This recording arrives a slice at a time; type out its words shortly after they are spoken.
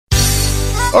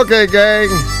Okay, gang,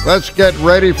 let's get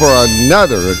ready for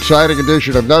another exciting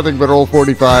edition of Nothing But Old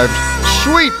 45's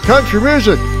Sweet Country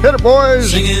Music. Hit it,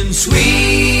 boys. Singing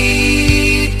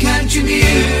sweet country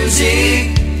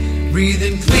music,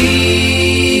 breathing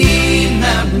clean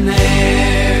mountain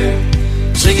air.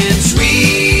 Singing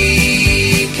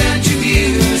sweet country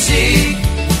music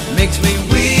makes me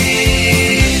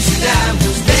wish that I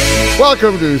was there.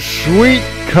 Welcome to Sweet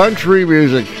Country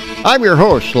Music. I'm your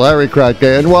host, Larry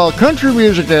Kratke, and while country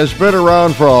music has been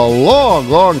around for a long,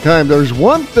 long time, there's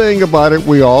one thing about it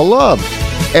we all love,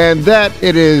 and that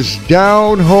it is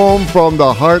down home from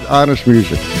the heart, honest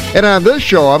music. And on this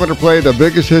show, I'm going to play the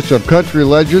biggest hits of country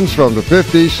legends from the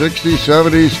 50s, 60s,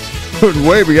 70s, and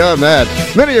way beyond that,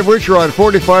 many of which are on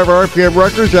 45 RPM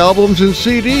records, albums, and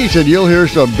CDs, and you'll hear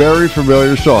some very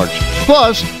familiar songs.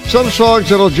 Plus, some songs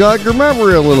that'll jog your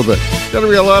memory a little bit. It's going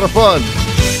to be a lot of fun.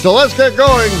 So let's get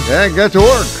going and get to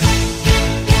work.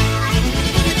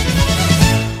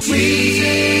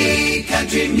 Sweet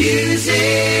country music.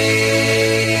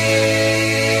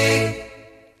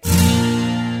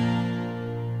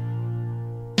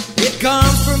 It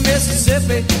comes from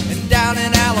Mississippi and down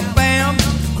in Alabama,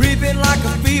 creeping like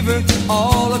a fever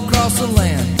all across the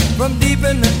land. From deep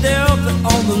in the Delta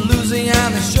on the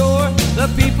Louisiana shore, the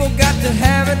people got to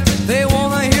have it, they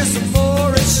wanna hear some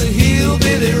more. It's a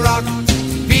hillbilly rock,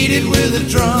 beat it with a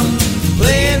drum,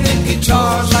 playing the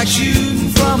guitars like shooting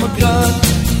from a gun,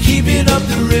 keeping up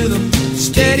the rhythm,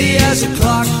 steady as a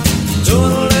clock,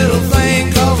 doing a little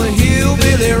thing called the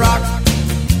hillbilly rock.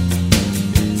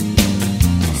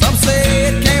 Some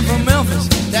say it came from Memphis,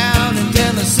 down in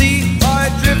Tennessee, or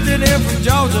it drifted in from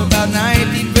Georgia about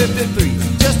 1953.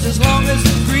 Just as long as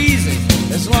it's greasy,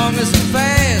 as long as it's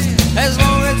fast, as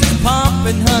long as it's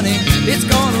pumping, honey, it's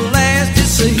gonna last.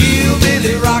 It's a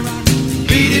hillbilly rock,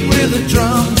 beat it with a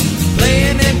drum,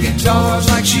 playing them guitars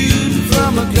like shooting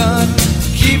from a gun,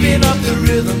 keeping up the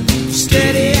rhythm,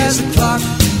 steady as a clock,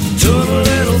 doing a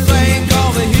little thing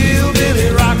called the hillbilly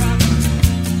rock.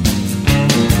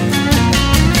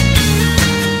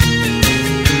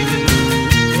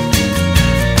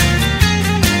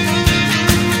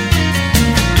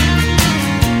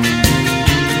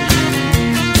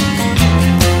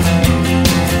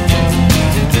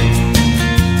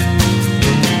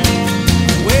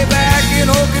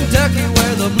 Kentucky,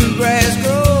 where the bluegrass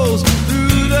grows,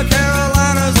 through the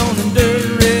Carolinas on them dirt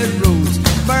red roads,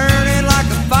 burning like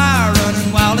a fire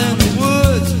running wild in the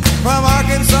woods. From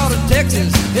Arkansas to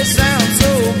Texas, it sounds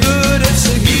so good. It's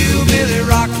a hillbilly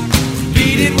rock,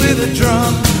 beat it with a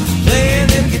drum, playing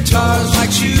them guitars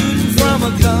like shooting from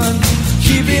a gun,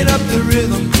 keeping up the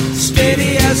rhythm,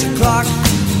 steady as a clock,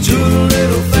 doing a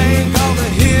little thing called the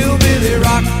hillbilly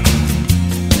rock.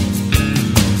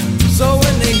 So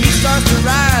when the heat starts to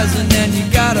rise and then you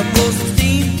gotta pull some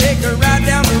steam, take a ride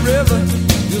down the river,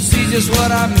 you'll see just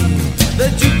what I mean. The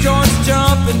juke joint's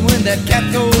jumping when that cat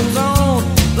goes on,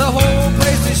 the whole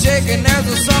place is shaking,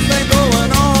 there's something going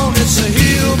on. It's a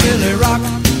hillbilly rock,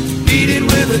 beat it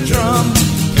with a drum,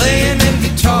 playing them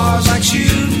guitars like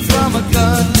shooting from a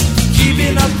gun,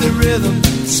 keeping up the rhythm,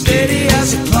 steady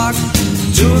as a clock,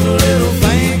 doing a little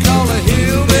thing called a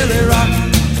hillbilly rock.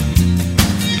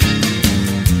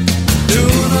 Doing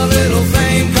a little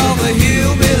thing called the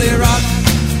hillbilly rock.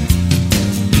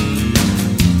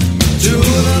 Doing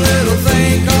a little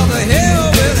thing called the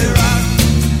hillbilly rock.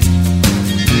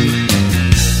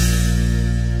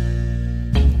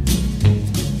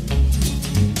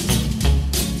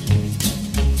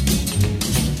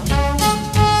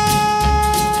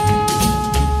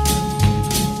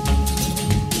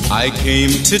 I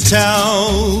came to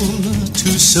town to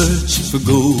search for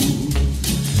gold,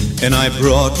 and I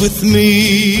brought with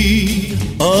me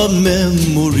a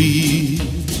memory,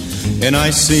 and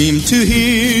I seem to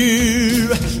hear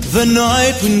the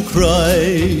night wind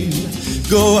cry,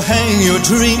 go hang your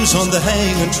dreams on the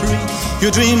hanging tree,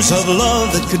 your dreams of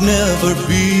love that could never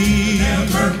be.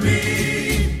 Never be.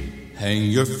 Hang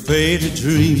your faded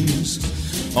dreams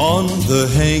on the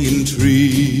hanging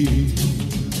tree.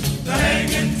 The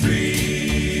hanging tree.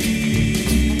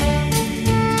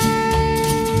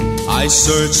 I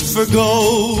searched for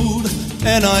gold,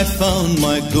 and I found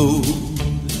my gold,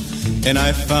 and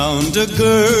I found a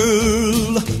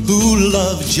girl who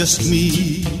loved just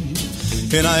me,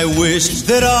 and I wished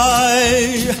that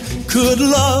I could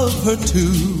love her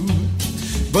too,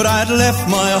 but I'd left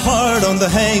my heart on the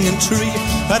hanging tree,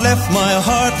 I'd left my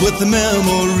heart with the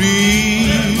memory.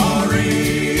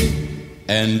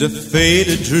 And a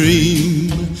faded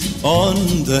dream on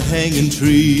the hanging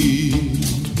tree.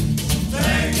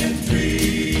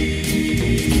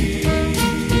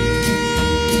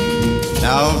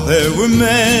 Now there were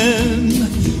men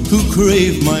who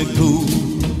crave my gold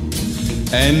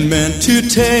and meant to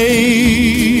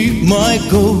take my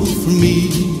gold from me.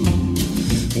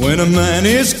 When a man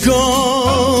is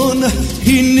gone,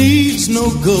 he needs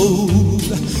no gold.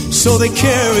 So they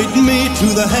carried me to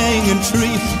the hanging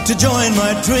tree to join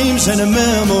my dreams in a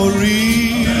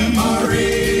memory.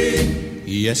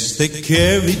 Yes, they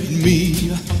carried me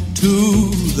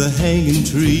to the hanging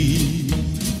tree.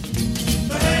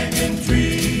 The hanging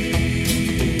tree.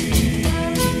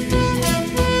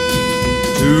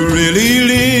 To really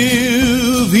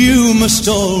live, you must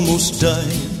almost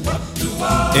die.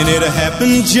 And it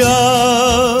happened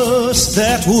just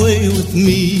that way with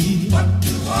me.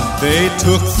 They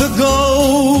took the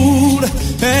gold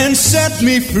and set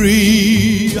me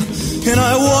free. And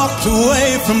I walked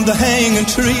away from the hanging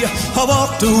tree. I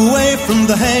walked away from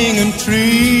the hanging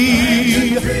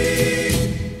tree.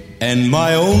 And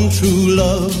my own true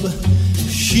love,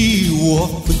 she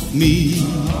walked with me.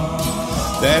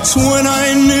 That's when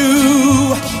I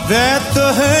knew that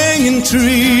the hanging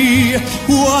tree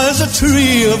was a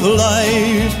tree of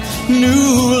life,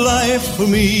 new life for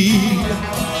me.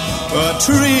 A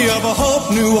tree of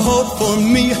hope, new hope for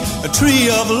me. A tree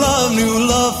of love, new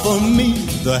love for me.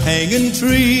 The hanging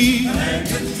tree,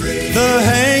 the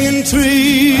hanging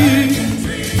tree,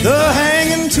 the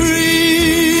hanging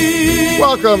tree.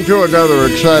 Welcome to another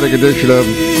exciting edition of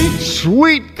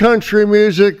Sweet Country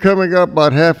Music. Coming up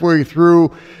about halfway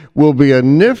through will be a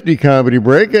nifty comedy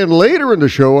break, and later in the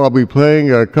show I'll be playing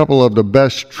a couple of the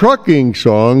best trucking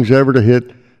songs ever to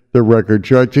hit the record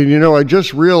charts. And you know, I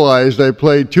just realized I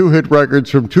played two hit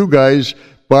records from two guys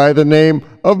by the name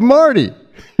of Marty.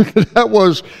 That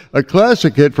was a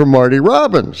classic hit from Marty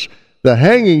Robbins, The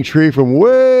Hanging Tree, from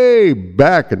way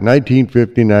back in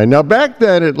 1959. Now, back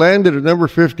then, it landed at number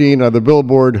 15 on the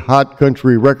Billboard Hot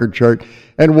Country Record Chart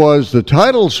and was the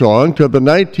title song to the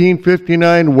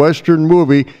 1959 Western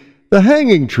movie, The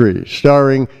Hanging Tree,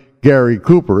 starring Gary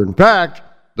Cooper. In fact,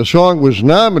 the song was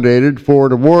nominated for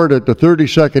an award at the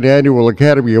 32nd Annual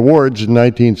Academy Awards in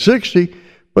 1960,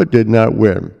 but did not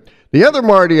win. The other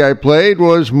Marty I played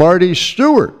was Marty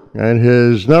Stewart, and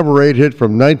his number 8 hit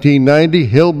from 1990,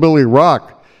 Hillbilly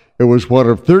Rock. It was one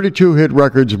of 32 hit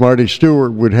records Marty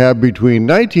Stewart would have between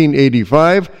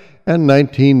 1985 and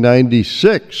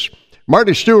 1996.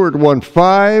 Marty Stewart won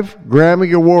 5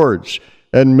 Grammy Awards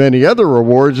and many other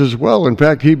awards as well. In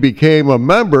fact, he became a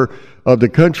member of the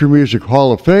Country Music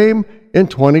Hall of Fame in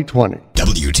 2020.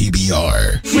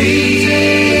 WTBR.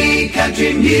 Sweet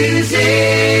country music.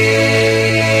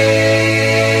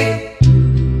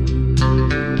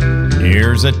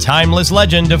 Here's a timeless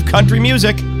legend of country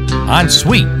music on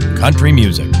Sweet Country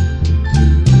Music.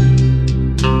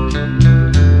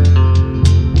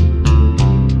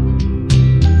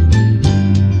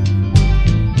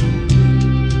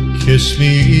 Kiss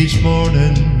me each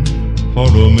morning for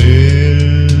a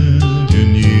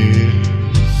million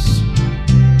years.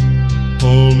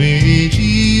 Hold me each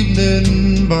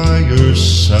evening by your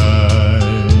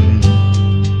side.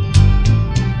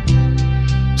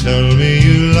 Tell me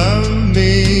you love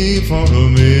me for a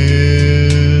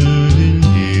million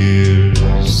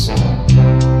years.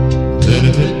 Then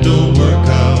if it don't work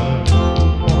out,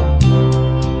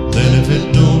 then if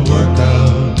it don't work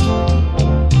out,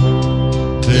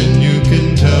 then you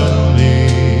can tell me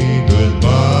goodbye.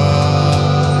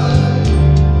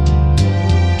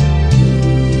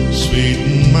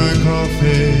 Sweeten my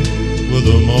coffee with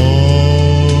a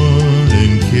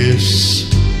morning kiss.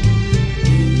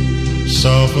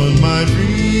 Soften my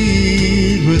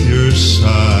dreams with your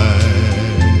sigh.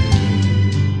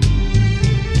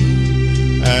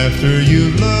 After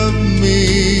you love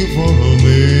me for a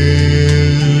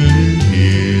million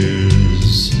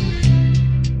years,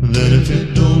 then if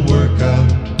it don't work out,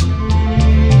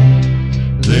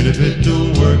 then if it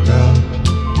don't work out,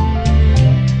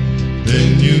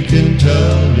 then you can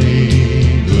tell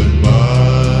me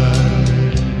goodbye.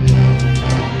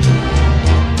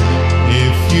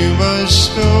 If you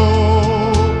must go,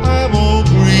 I won't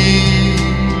grieve.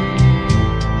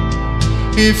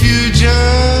 If you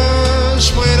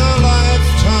just wait a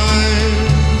lifetime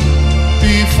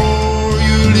before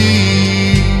you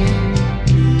leave.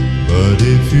 But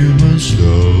if you must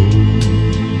go,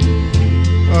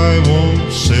 I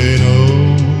won't say no,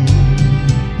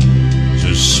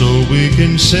 just so we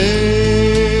can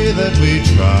say that we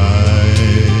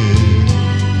tried.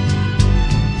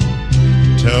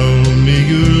 Tell me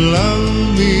you love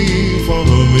me for a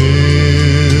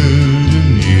million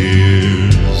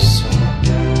years.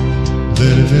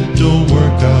 Then if it don't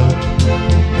work out,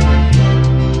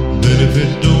 then if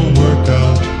it don't work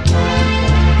out,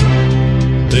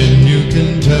 then you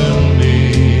can tell me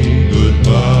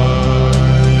goodbye.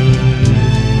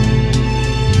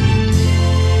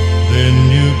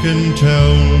 can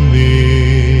tell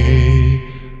me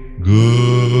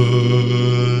goodbye.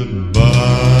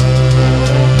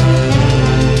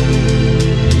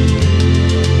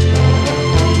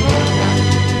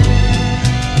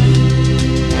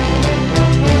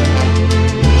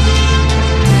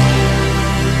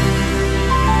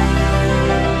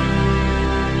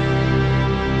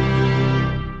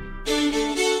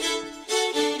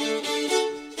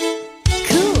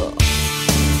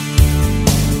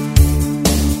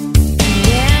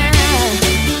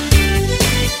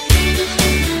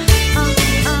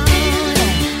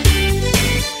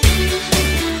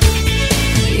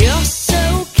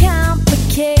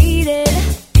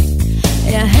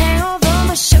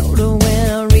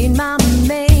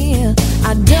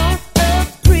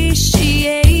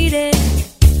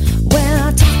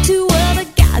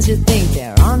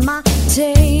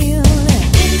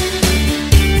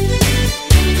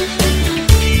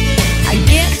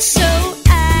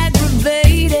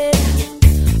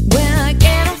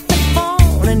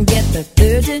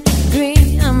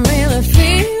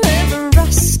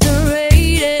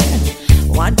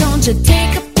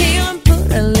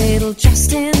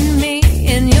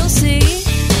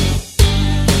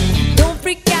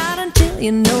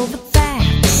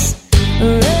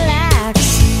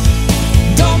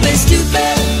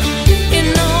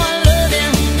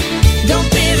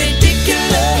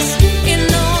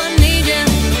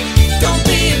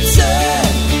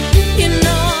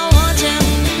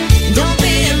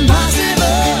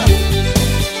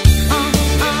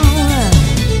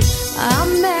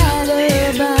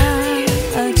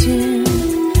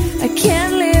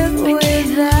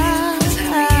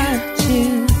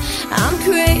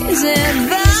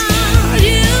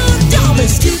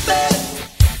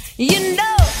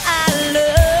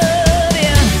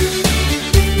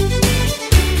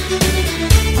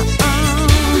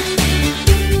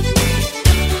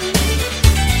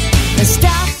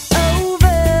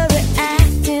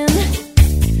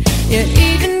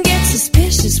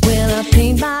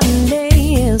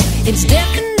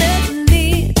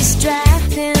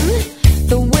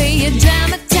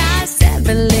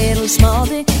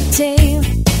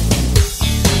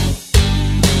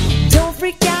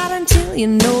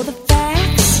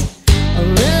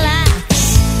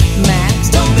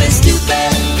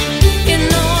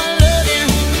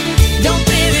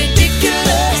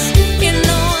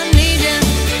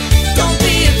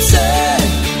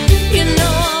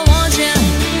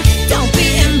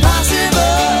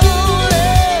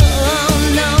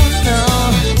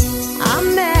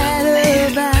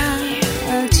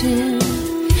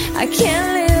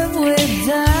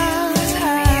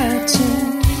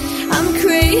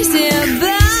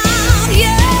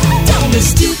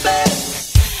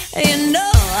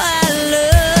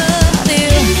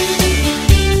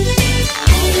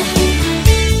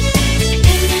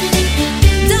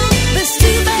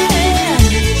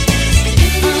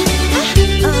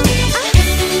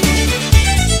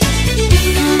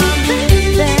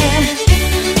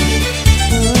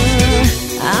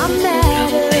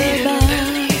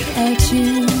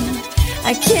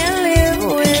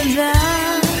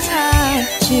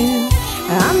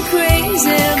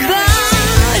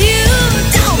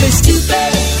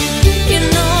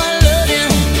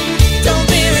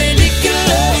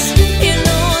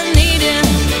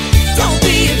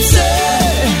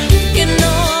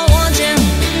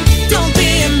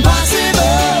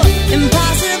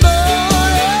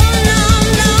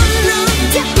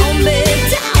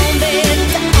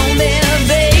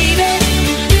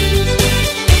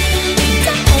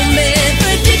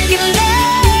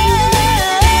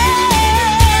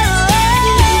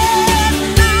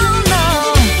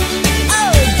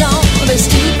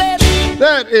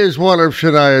 Is one of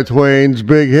Shania Twain's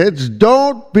big hits,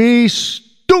 Don't Be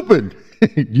Stupid.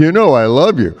 You know I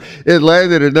love you. It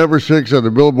landed at number 6 on the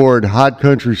Billboard Hot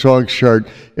Country Songs chart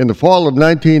in the fall of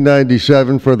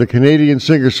 1997 for the Canadian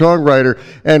singer-songwriter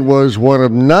and was one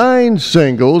of 9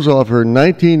 singles off her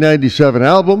 1997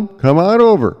 album, Come On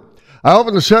Over. I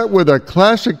opened the set with a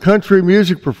classic country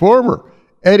music performer,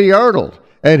 Eddie Arnold,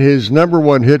 and his number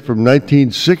 1 hit from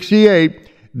 1968,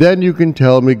 Then You Can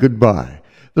Tell Me Goodbye.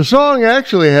 The song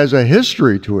actually has a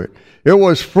history to it. It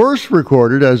was first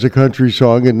recorded as a country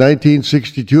song in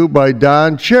 1962 by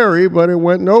Don Cherry, but it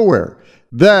went nowhere.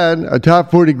 Then, a top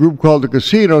 40 group called the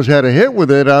Casinos had a hit with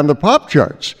it on the pop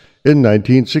charts in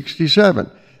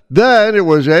 1967. Then, it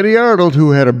was Eddie Arnold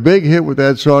who had a big hit with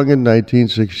that song in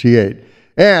 1968.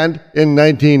 And in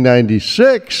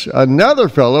 1996, another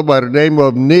fellow by the name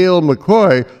of Neil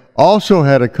McCoy also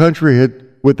had a country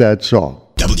hit with that song.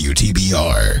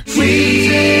 WTBR.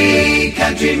 Sweet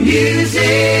country music.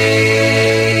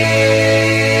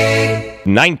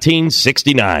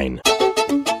 1969.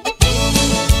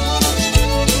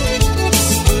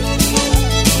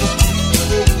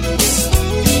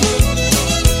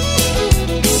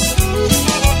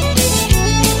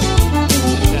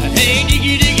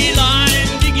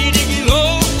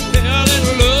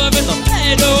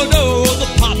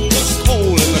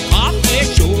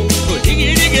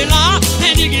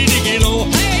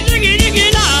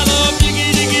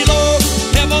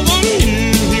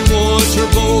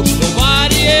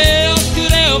 Nobody else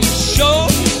could ever show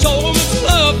so much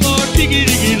love for Diggy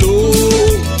Diggy Low.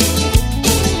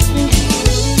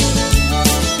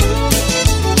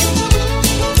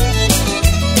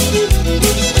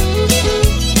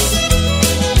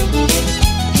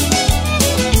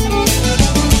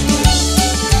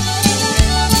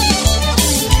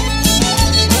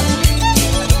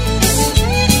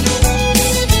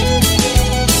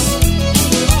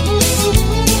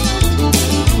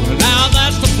 Now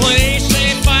that's the place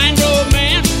they find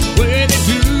romance, where they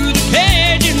do the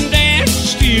Cajun dance,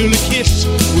 steal a kiss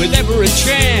with every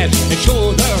chance, and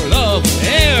show their love with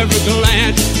every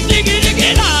glance. Diggy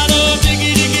Diggy la love,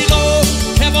 Diggy Diggy Low.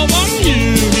 Everyone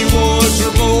knew he was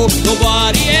her beau.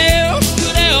 Nobody else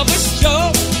could ever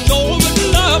show so much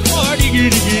love for Diggy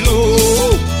Diggy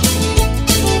Low.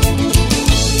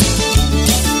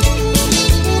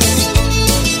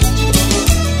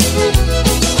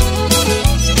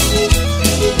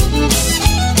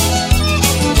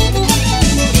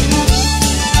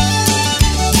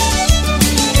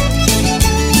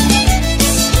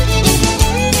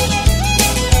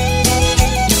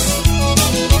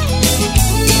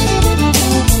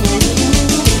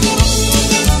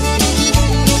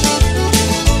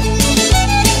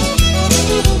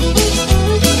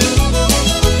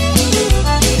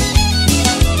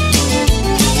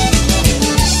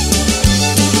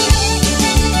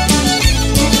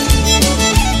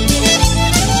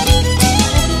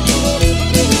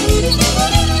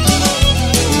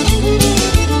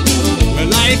 Well,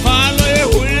 I finally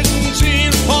went and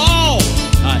seen Paul.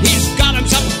 He's got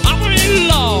himself a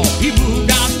father-in-law. He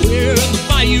moved out where the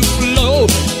bayou flow.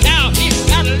 Now he's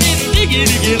got a little Diggy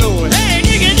Diggy Low. Hey,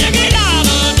 Diggy Diggy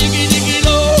Low, Diggy Diggy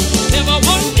Low.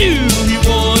 Everyone knew he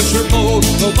was her beau.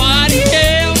 Nobody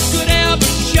else could ever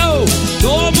show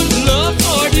so much love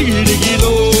for Diggy Diggy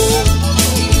Low.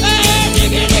 Hey,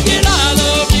 Diggy Diggy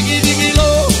Low, Diggy Diggy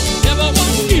Low. Everyone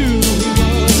knew he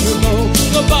was her beau.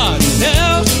 Nobody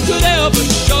else could ever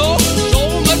show so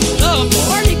much love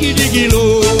for Diggy Diggy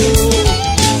Low.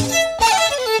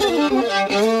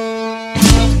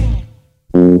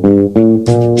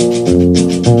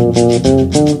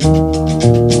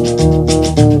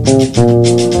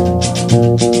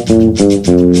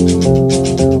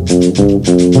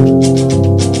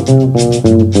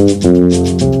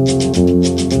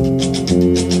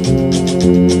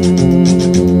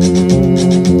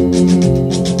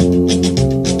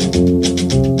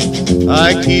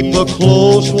 I keep a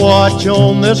close watch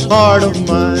on this heart of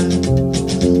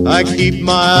mine. I keep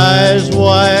my eyes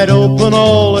wide open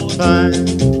all the time.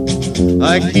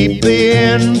 I keep the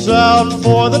ends out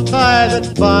for the tie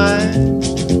that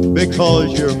binds.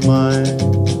 Because you're mine,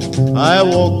 I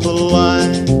walk the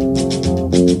line.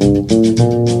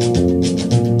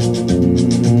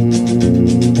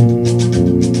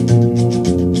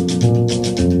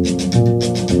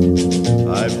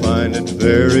 I find it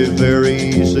very, very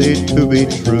easy to be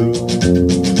true.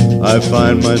 I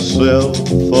find myself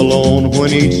alone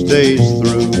when each day's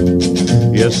through.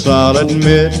 Yes, I'll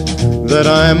admit that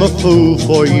I'm a fool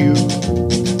for you.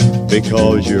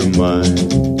 Because you're mine,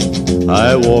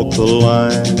 I walk the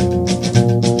line.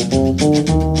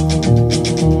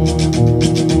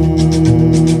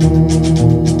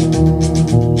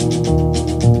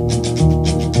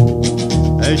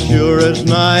 As sure as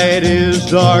night is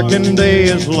dark and day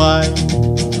is light,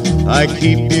 I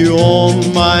keep you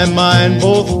on my mind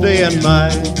both day and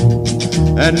night.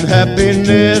 And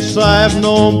happiness I've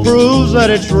known proves that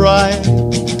it's right.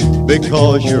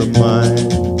 Because you're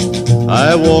mine,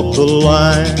 I walk the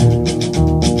line.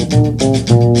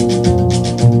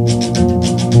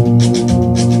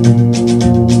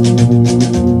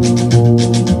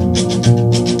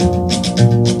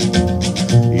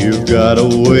 You've got a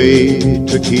way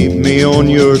to keep me on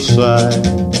your side.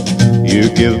 You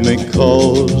give me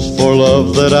cause for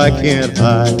love that I can't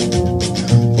hide.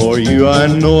 For you I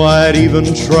know I'd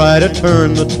even try to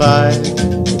turn the tide.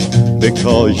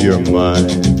 Because you're mine,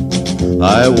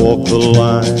 I walk the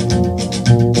line.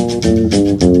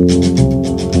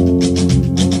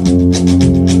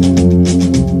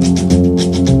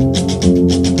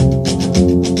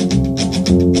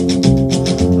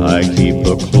 I keep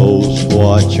a close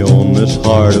watch on this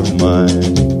heart of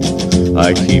mine.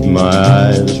 I keep my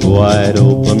eyes wide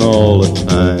open all the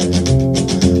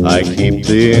time. I keep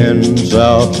the ends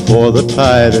out for the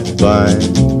tie that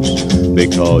binds.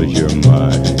 Because you're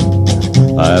mine,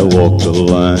 I walk the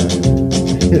line.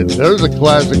 There's a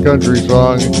classic country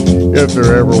song, if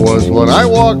there ever was one. I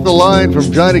Walk the Line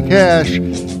from Johnny Cash.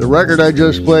 The record I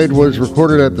just played was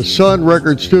recorded at the Sun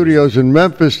Record Studios in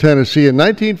Memphis, Tennessee in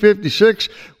 1956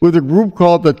 with a group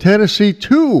called the Tennessee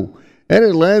Two, and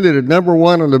it landed at number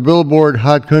 1 on the Billboard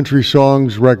Hot Country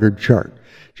Songs record chart.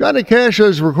 Johnny Cash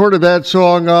has recorded that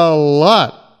song a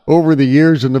lot over the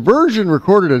years, and the version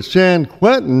recorded at San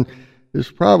Quentin is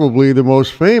probably the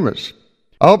most famous.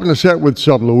 I'll open the set with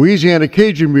some Louisiana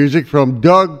Cajun music from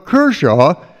Doug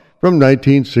Kershaw from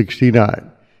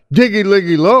 1969. Diggy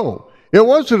Liggy Low. It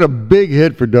wasn't a big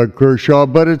hit for Doug Kershaw,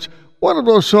 but it's one of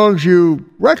those songs you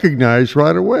recognize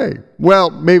right away.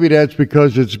 Well, maybe that's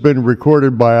because it's been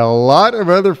recorded by a lot of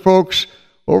other folks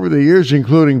over the years,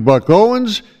 including Buck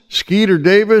Owens, Skeeter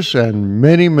Davis, and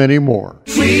many, many more.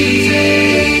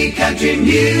 Sweet country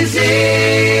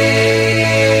music.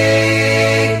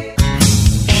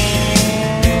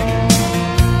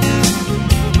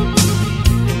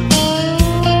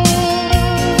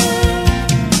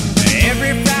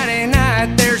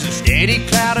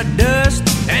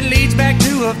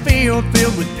 A field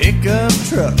filled with pickup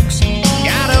trucks.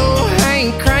 Got old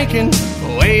Hank cranking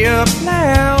way up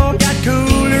loud. Got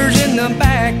coolers in the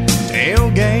back,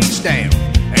 tailgates down.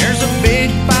 There's a big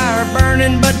fire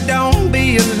burning, but don't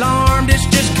be alarmed. It's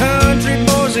just country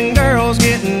boys and girls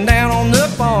getting down on the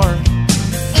farm.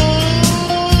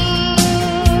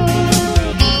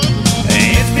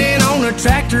 It's been on a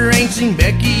tractor, ain't seen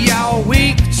Becky all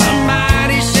week.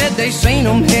 Somebody said they seen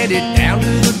them headed down to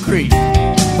the creek.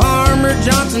 Farmer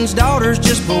Johnson's daughters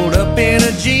just pulled up in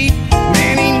a Jeep.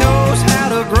 Man, he knows how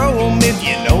to grow them, if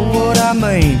you know what I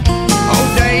mean.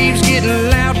 Old Dave's getting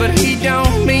loud, but he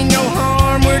don't mean no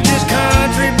harm. We're just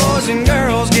country boys and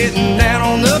girls getting down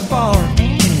on the farm.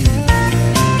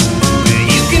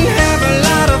 You can have a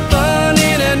lot of fun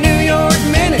in a New York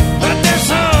minute, but there's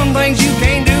some things you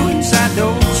can't do inside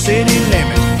those city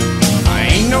limits.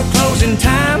 Ain't no closing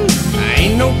time,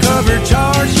 ain't no cover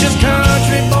charge, just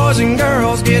country boys and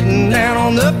girls getting down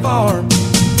on the farm.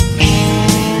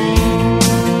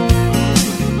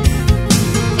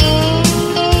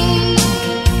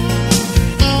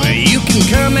 Well, you can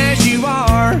come as you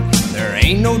are, there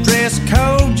ain't no dress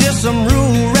code, just some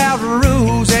route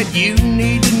rules that you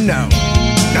need to know.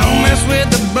 Don't mess with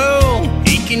the bull,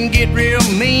 he can get real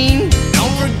mean.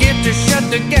 Don't forget to shut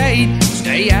the gate,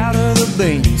 stay out of the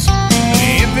beans.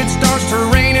 If it starts to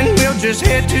raining, we'll just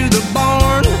head to the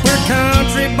barn. We're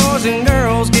country boys and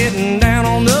girls getting down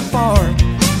on the farm.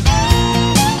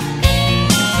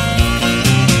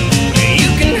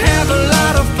 You can have a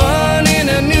lot of fun in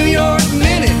a New York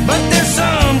minute, but there's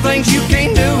some things you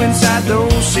can't do inside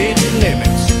those city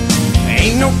limits.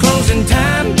 Ain't no closing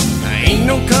time, ain't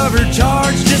no cover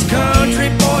charge, just country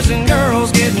boys and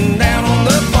girls getting down on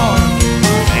the farm.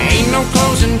 Ain't no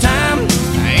closing time,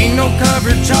 ain't no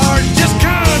cover charge, just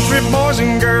country boys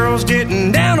and girls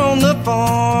getting down on the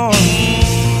farm.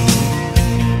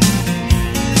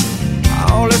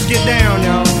 Oh, let's get down,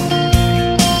 y'all.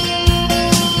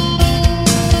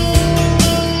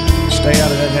 Stay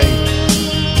out of that hay.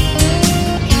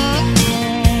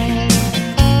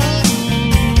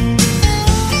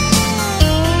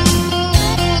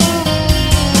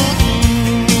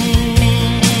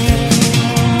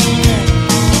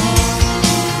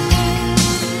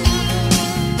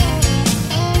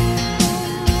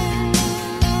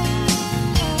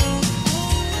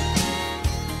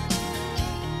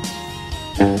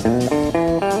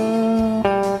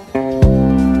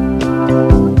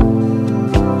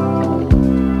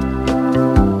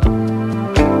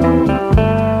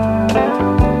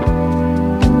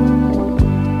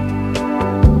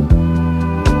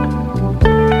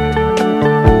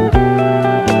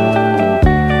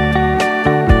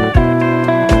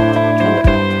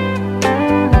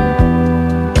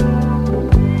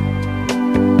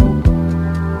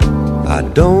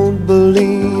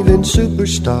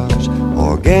 Superstars,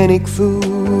 organic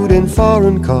food and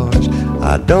foreign cars.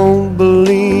 I don't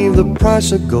believe the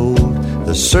price of gold,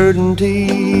 the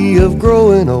certainty of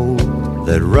growing old,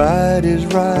 that right is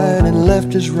right and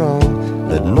left is wrong,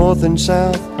 that north and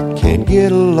south can't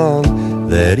get along,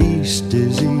 that east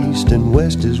is east and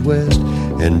west is west,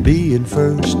 and being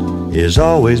first is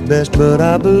always best. But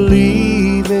I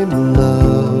believe in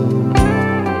love,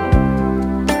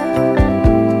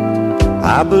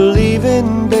 I believe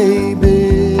in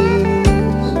babies,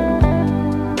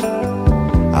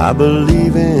 I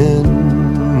believe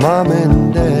in Mom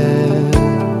and Dad,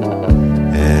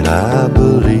 and I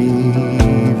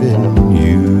believe in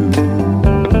you.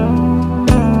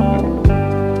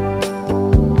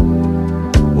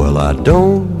 Well, I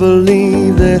don't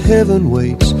believe that heaven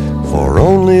waits for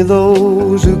only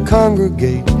those who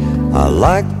congregate. I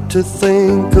like to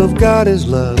think of God as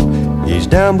love. He's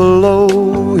down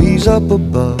below, He's up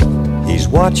above. He's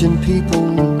watching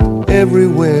people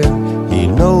everywhere. He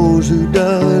knows who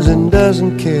does and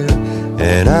doesn't care.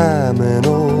 And I'm an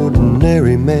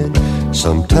ordinary man.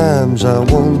 Sometimes I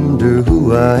wonder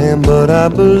who I am, but I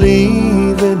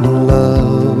believe in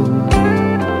love.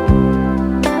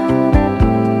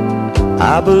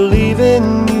 I believe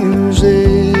in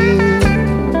music.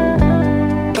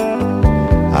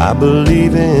 I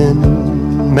believe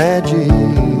in magic.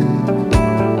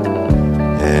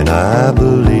 And I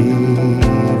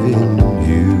believe in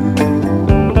you.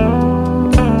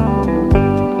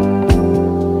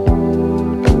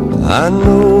 I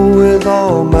know with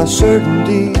all my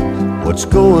certainty what's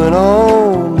going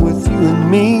on with you and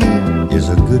me is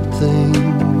a good thing.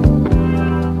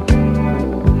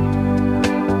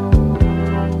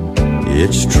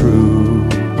 It's true.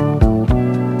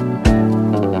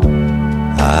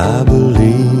 I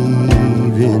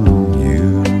believe in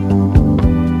you.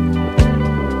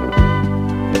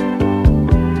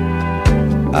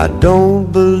 I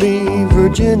don't believe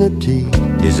virginity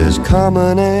is as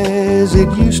common as it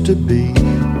used to be.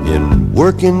 In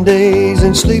working days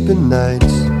and sleeping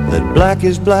nights, that black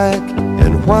is black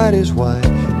and white is white,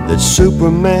 that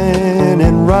Superman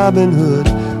and Robin Hood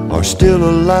are still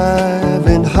alive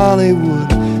in Hollywood,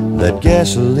 that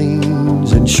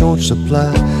gasoline's in short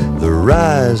supply, the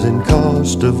rising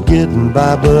cost of getting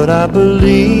by, but I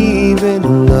believe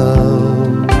in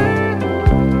love.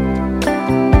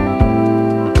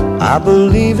 I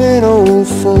believe in old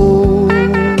folks.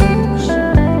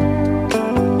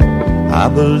 I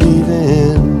believe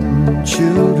in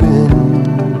children.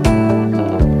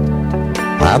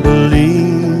 I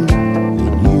believe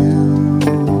in you.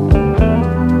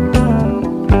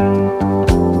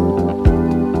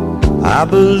 I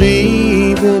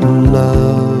believe in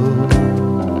love.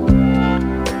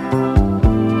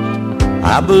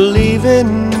 I believe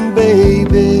in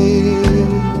babies.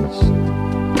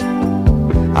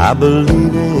 I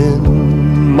believe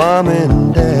in Mom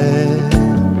and Dad,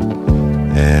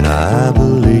 and I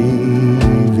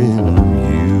believe in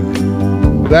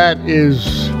you. That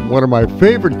is one of my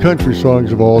favorite country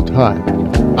songs of all time.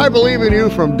 I Believe in You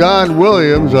from Don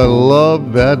Williams. I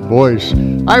love that voice.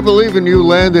 I Believe in You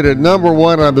landed at number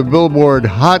 1 on the Billboard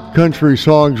Hot Country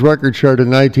Songs record chart in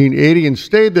 1980 and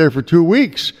stayed there for 2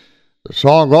 weeks. The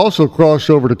song also crossed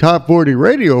over to Top 40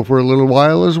 radio for a little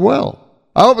while as well.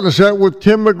 I opened the set with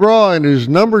Tim McGraw and his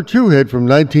number 2 hit from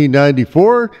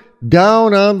 1994,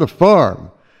 Down on the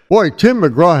Farm. Boy, Tim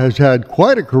McGraw has had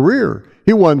quite a career.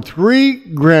 He won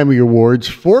 3 Grammy Awards,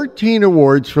 14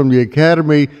 awards from the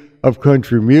Academy of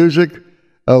Country Music,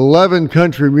 11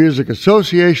 Country Music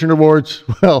Association Awards.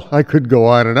 Well, I could go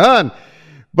on and on.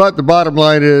 But the bottom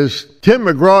line is, Tim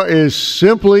McGraw is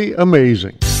simply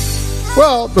amazing.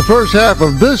 Well, the first half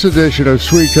of this edition of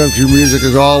Sweet Country Music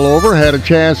is all over. Had a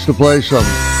chance to play some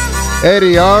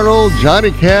Eddie Arnold,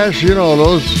 Johnny Cash, you know,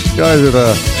 those guys are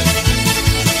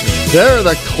they're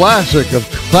the classic of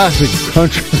classic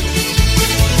country.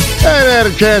 And I had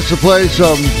a chance to play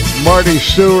some Marty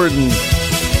Stewart and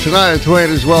Shania Twain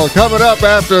as well. Coming up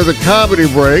after the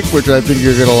comedy break, which I think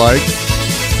you're going to like,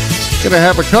 going to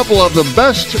have a couple of the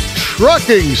best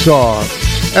trucking songs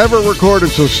ever recorded,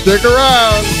 so stick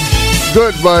around.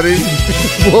 Good, buddy.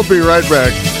 We'll be right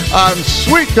back on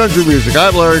Sweet Country Music.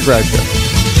 I'm Larry Cratchit.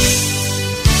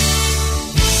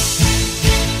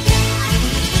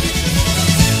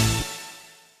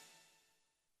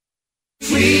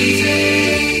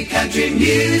 Sweet Country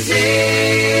Music.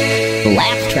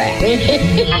 Laugh track.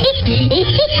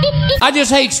 I just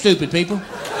hate stupid people.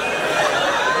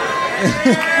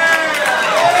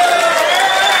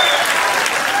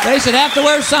 They should have to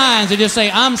wear signs that just say,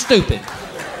 I'm stupid.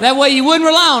 That way you wouldn't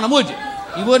rely on them, would you?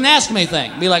 You wouldn't ask them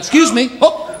anything. Be like, excuse me.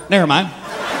 Oh, never mind.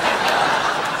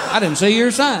 I didn't see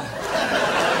your sign.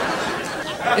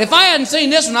 If I hadn't seen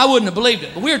this one, I wouldn't have believed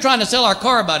it. But we were trying to sell our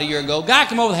car about a year ago. Guy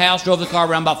came over the house, drove the car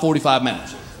around about 45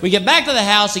 minutes. We get back to the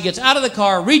house, he gets out of the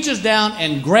car, reaches down,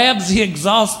 and grabs the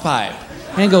exhaust pipe.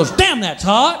 And goes, damn, that's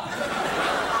hot.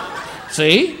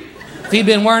 See? If he'd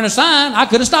been wearing a sign, I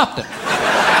could have stopped him.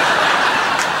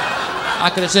 I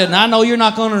could have said, now I know you're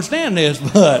not going to understand this,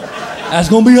 but that's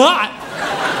going to be hot.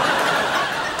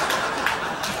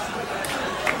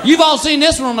 You've all seen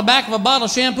this one on the back of a bottle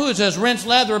of shampoo. It says rinse,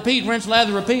 lather, repeat, rinse,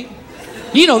 lather, repeat.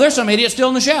 You know there's some idiot still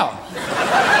in the shower.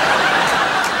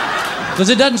 Because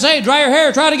it doesn't say dry your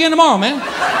hair, try it again tomorrow, man.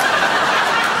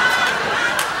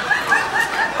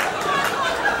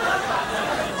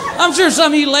 I'm sure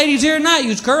some of you ladies here tonight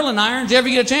use curling irons. You ever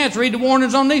get a chance, read the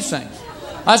warnings on these things.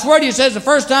 I swear to you, it says the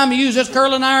first time you use this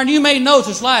curling iron, you may notice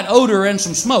a slight odor and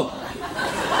some smoke.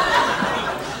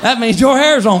 That means your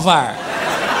hair's on fire.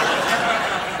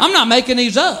 I'm not making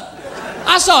these up.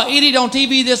 I saw an idiot on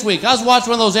TV this week. I was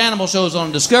watching one of those animal shows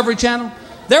on Discovery Channel.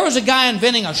 There was a guy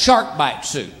inventing a shark bite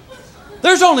suit.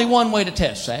 There's only one way to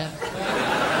test that.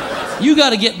 You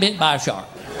got to get bit by a shark.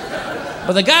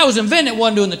 But the guy was inventing it,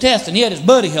 wasn't doing the test, and he had his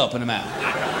buddy helping him out.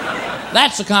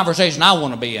 That's the conversation I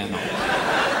want to be in.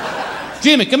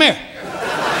 Jimmy, come here.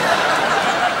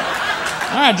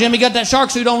 All right, Jimmy, got that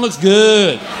shark suit on, looks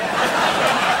good.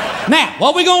 Now,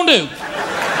 what we gonna do?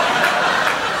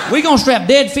 We gonna strap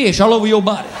dead fish all over your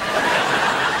body.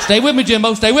 Stay with me,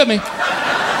 Jimbo, stay with me.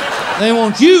 They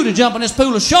want you to jump in this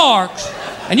pool of sharks,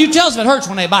 and you tell us if it hurts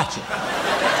when they bite you.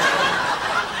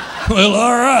 Well,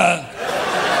 all right.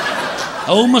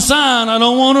 Hold my sign, I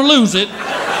don't want to lose it.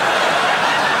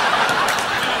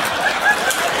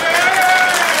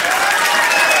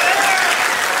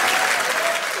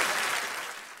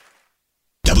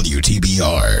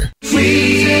 WTBR.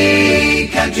 Sweet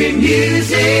country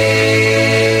music.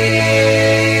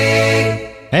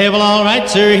 Hey, well, all right,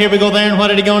 sir, here we go there, and what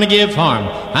are you going to give for him?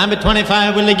 I'm at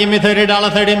 25, will you give me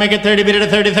 $30, 30, make it 30, bid it a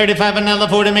 30, 35, another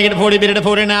 40, make it a 40, bid it a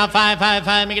 40, now 5, 5,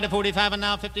 5, make it a 45, and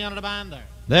now 50 on the bind there.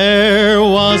 There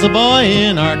was a boy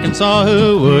in Arkansas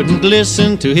who wouldn't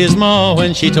listen to his ma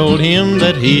when she told him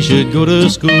that he should go to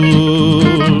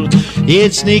school.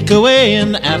 He'd sneak away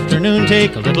in the afternoon,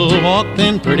 take a little walk,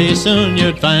 then pretty soon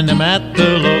you'd find him at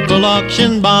the local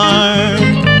auction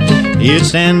barn. He'd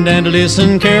stand and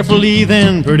listen carefully,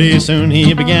 then pretty soon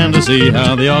he began to see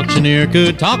how the auctioneer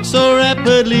could talk so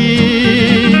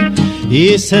rapidly.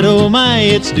 He said, oh my,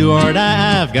 it's do or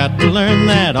die, I've got to learn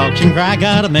that auction cry,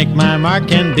 gotta make my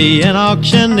mark and be an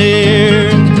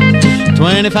auctioneer.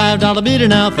 $25 bidder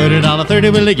now, $30, 30,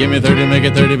 will he give me 30, make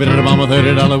it 30, bid it a bomb,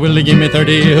 $30, will he give me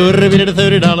 30, hurry, bid it a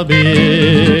 $30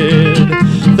 bid.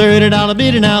 $30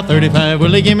 bidder now, 35,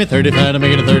 will he give me 35 to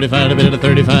make it a 35, to bid it a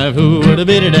 35, who would have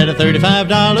bid it at a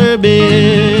 $35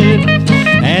 bid?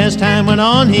 As time went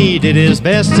on, he did his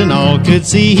best, and all could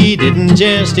see he didn't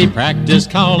jest. He practiced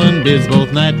calling bids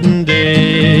both night and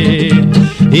day.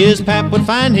 His pap would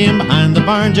find him behind the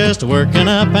barn just working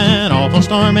up an awful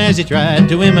storm as he tried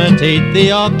to imitate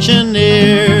the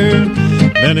auctioneer.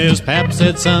 Then his pap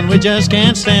said, son, we just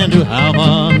can't stand to have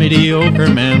a mediocre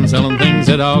man selling things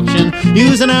at auction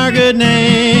using our good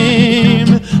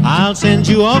name. I'll send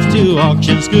you off to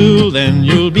auction school, then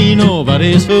you'll be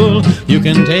nobody's fool. You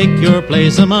can take your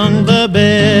place among the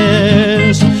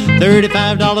best.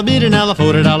 $35 bidder, now the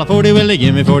 $40, 40, will he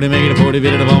give me 40, make it a 40,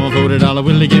 bid it a bomb, $40,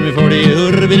 will he give me 40,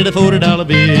 hurry, bid it a $40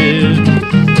 bid.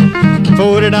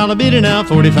 $40 bidder now,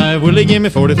 45, will he give me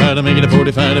 45 to make it a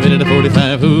 45, to bid it a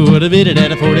 45, who would have bid it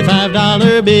at a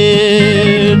 $45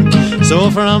 bid? So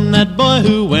from that boy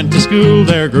who went to school,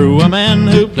 there grew a man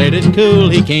who played it cool.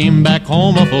 He came back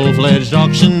home a full-fledged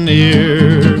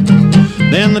auctioneer.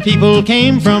 Then the people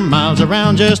came from miles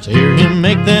around just to hear him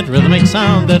make that rhythmic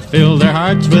sound that filled their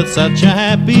hearts with such a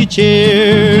happy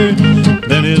cheer.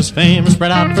 Then his fame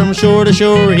spread out from shore to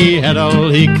shore. He had all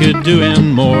he could do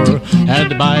and more. Had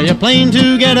to buy a plane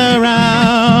to get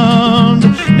around.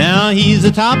 Now he's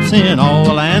the tops in all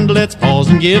the land. Let's pause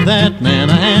and give that man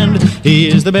a hand. He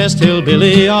is the best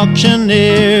hillbilly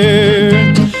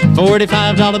auctioneer.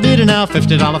 $45 bidder now,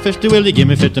 $50, 50, will you give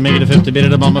me 50, make it a 50, bid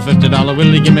it a bomb, a $50, will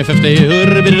you give me 50,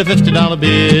 hurry, bid it a $50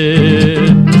 bid.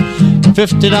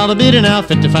 $50 bidder now,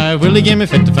 55, will you give me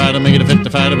 55 to make it a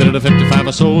 55, bid it a 55,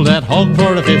 I sold that hog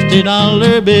for a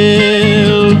 $50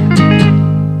 bill.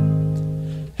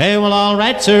 Hey, well, all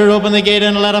right, sir, open the gate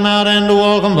and let 'em out and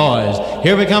welcome, boys.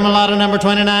 Here we come a lot of number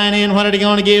 29 in. What are you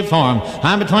going to give for 'em?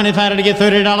 I'm at 25 to get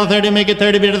 $30, 30, make it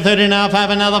 30, bid it 30 now, 5,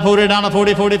 another $40,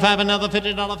 40, 45, another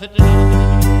 $50, 50.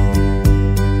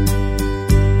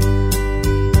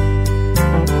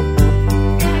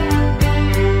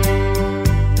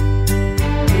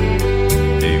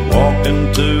 He walked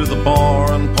into the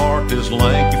bar and parked his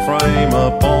lanky frame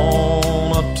up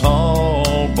on a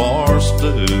tall bar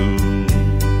stool.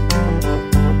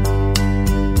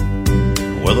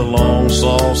 With a long,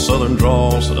 soft southern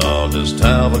drawl, said, I'll just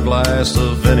have a glass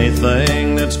of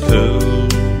anything that's cool.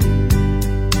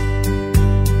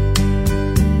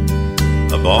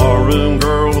 A barroom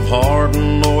girl with hard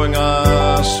and knowing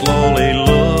eyes slowly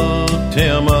looked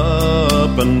him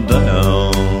up and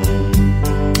down.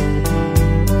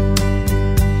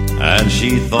 And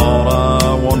she thought,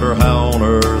 I wonder how on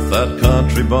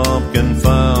country bumpkin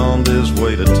found his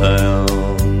way to town.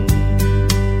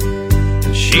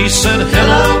 And she said,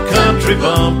 hello, country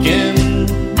bumpkin,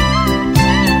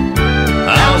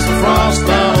 how's the frost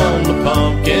down on the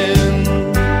pumpkin?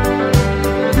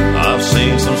 I've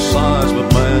seen some sights,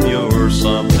 but man, you're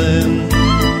something.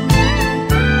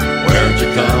 Where'd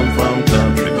you come from,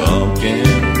 country bumpkin?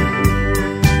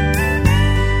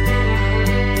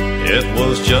 It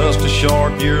was just a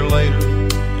short year later,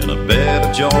 in a bed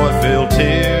of joy-filled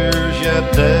tears,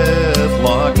 yet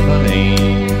death-like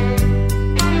pain.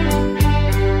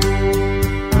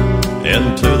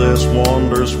 Into this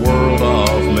wondrous world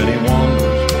of many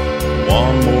wonders,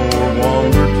 one more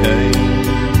wonder came.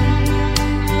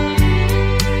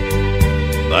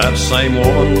 That same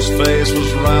woman's face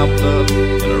was wrapped up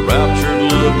in a raptured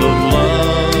look of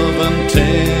love and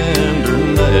tenderness,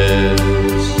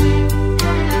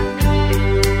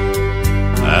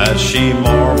 as she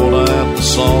marveled at the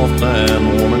soft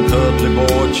and warm and cuddly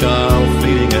boy child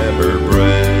feeding at her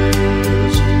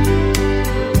breast.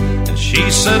 And she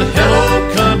said,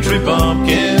 hello, country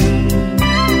bumpkin,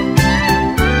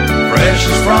 fresh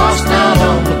as frost out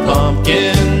on the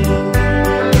pumpkin.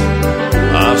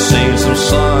 I've seen some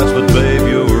sights, but babe,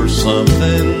 you're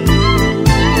something.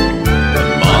 But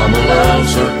mama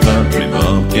loves her country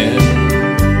bumpkin.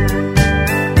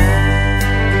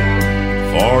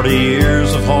 40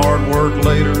 years of hard work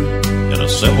later, in a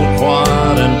simple,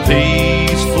 quiet, and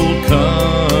peaceful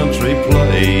country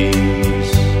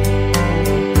place,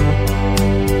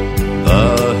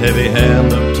 the heavy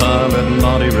hand of time had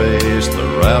not erased the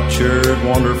raptured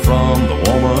wonder from the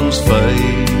woman's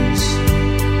face.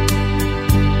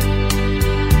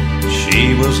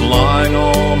 She was lying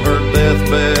on her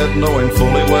deathbed, knowing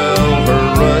fully well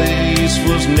her race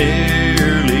was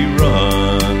nearly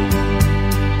run.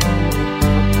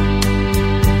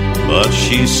 But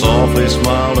she softly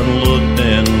smiled and looked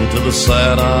into the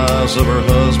sad eyes of her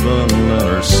husband and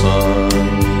her son.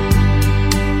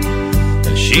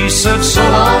 And she said, so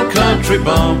long, country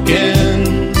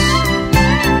bumpkins,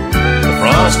 the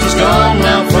frost is gone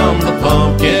now from the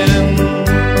pumpkin.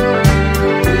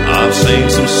 I've seen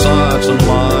some sights and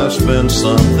life's been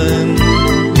something.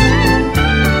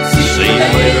 See you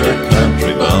later,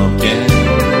 country bumpkin.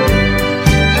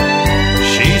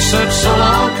 She said, so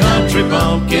long, country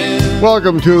bumpkin.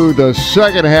 Welcome to the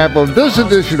second half of this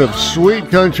edition of Sweet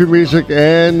Country Music,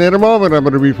 and in a moment I'm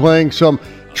going to be playing some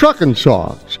truckin'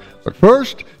 songs. But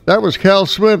first, that was Cal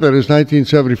Smith and his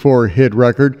 1974 hit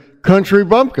record, Country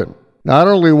Bumpkin. Not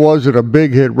only was it a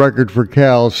big hit record for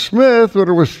Cal Smith, but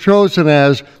it was chosen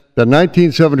as the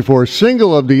 1974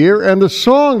 Single of the Year and the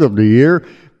Song of the Year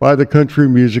by the Country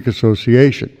Music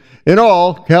Association. In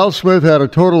all, Cal Smith had a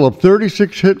total of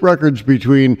 36 hit records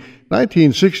between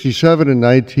 1967 and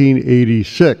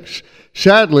 1986.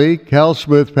 Sadly, Cal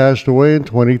Smith passed away in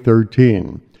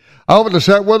 2013. I opened the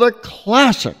set with a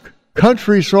classic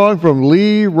country song from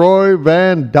Leroy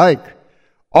Van Dyke,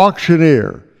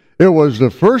 Auctioneer. It was the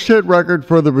first hit record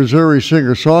for the Missouri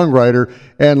singer-songwriter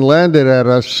and landed at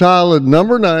a solid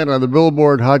number 9 on the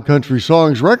Billboard Hot Country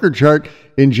Songs record chart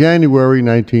in January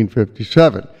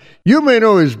 1957. You may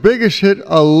know his biggest hit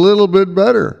a little bit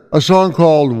better, a song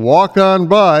called Walk On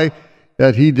By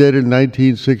that he did in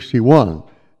 1961.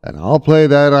 And I'll play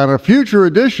that on a future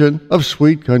edition of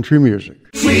Sweet Country Music.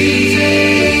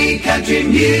 Sweet Country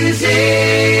Music.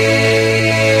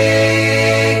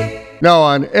 Now,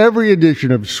 on every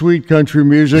edition of Sweet Country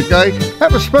Music, I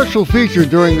have a special feature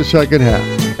during the second half.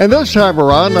 And this time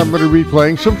around, I'm going to be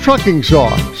playing some trucking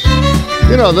songs.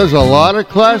 You know, there's a lot of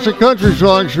classic country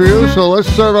songs for you, so let's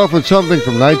start off with something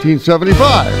from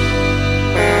 1975.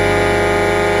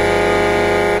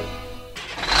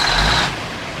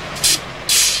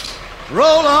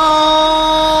 Roll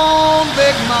on,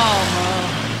 Big Mama.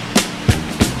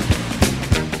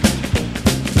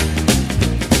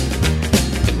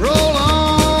 Roll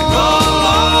on,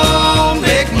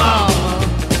 Big Mama.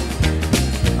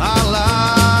 I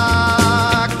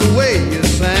like the way you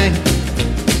sing.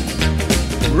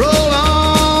 Roll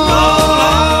on,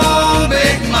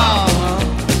 Big Mama.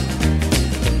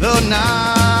 The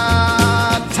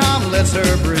night time lets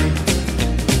her breathe.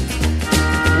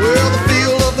 Well, the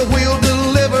feel of the wheel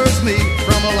delivers me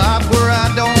from a life where I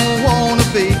don't want to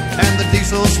be. And the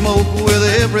diesel smoke with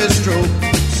every stroke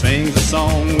sings a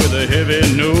song with a heavy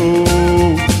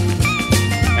note.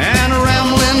 And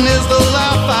rambling is the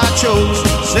life I chose,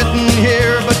 sitting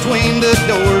here between the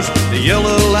doors, the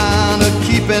yellow line of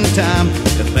keeping time,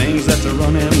 the things that's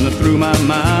running through my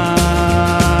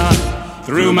mind,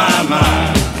 through my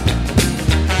mind.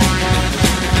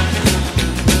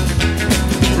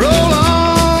 Roll on,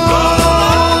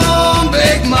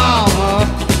 Big Mama.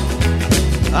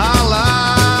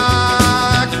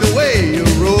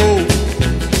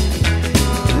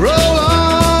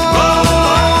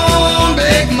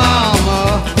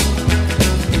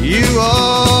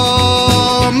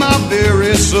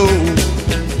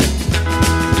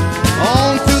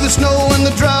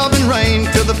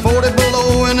 40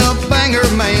 below in a Bangor,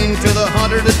 Maine, to the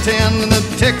 110 in the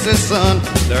Texas sun.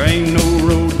 There ain't no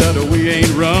road that we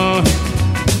ain't run.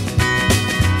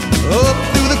 Up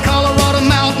through the Colorado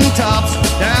mountain tops,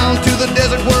 down to the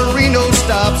desert where Reno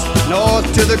stops, north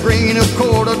to the green of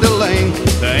Coeur d'Alene.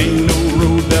 There ain't no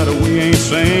road that we ain't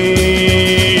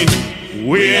seen.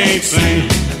 We ain't seen.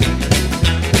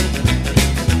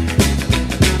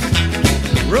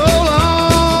 Roll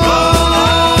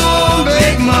on,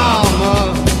 big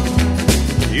mama,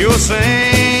 you're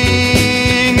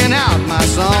singing out my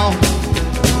song.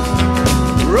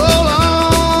 Roll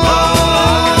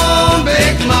on,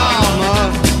 big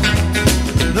mama,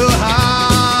 the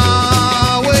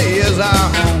highway is our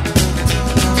home.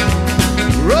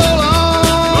 Roll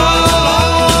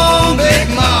on, big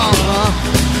mama.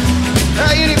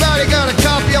 Hey, anybody got a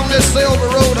copy on this Silver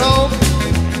Road home?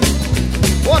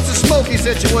 What's the Smoky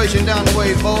situation down the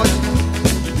way, boys?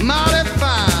 Mighty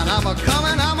fine. I'm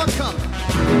a-comin', I'm a-comin'.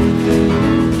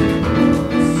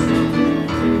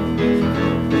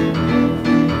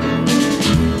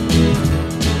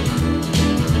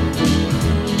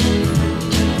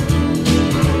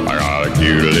 I got a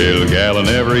cute little gal in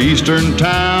every eastern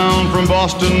town, from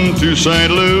Boston to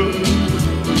St. Louis.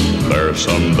 There's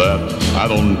some that I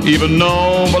don't even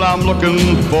know, but I'm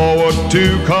looking forward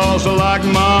to, 'cause I like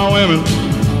my women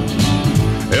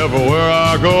everywhere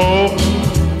I go.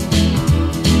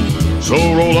 So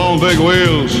roll on, big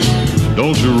wheels,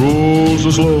 don't you roll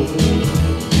so slow.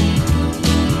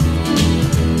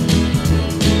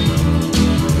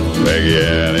 Peggy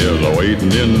Ann is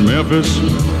a-waiting in Memphis,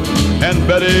 and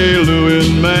Betty Lou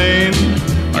in Maine.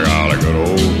 I got a good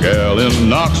old gal in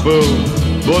Knoxville,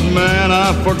 but man,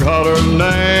 I forgot her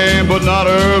name, but not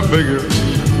her figure.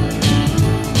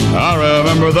 I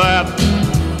remember that.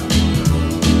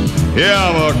 Yeah,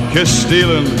 I'm a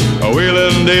kiss-stealing, a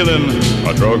wheeling-dealing,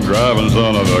 a truck-driving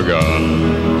son of a gun.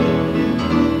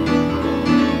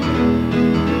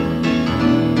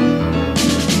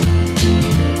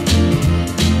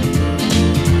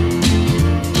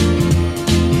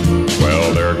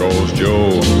 Well, there goes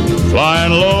Joe,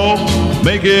 flying low,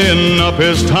 making up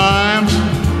his time.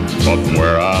 But from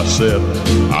where I sit,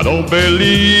 I don't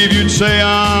believe you'd say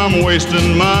I'm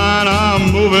wasting mine. I'm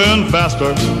moving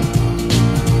faster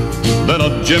than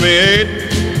a Jimmy 8.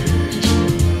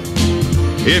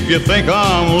 If you think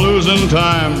I'm losing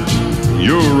time,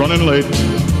 you're running late.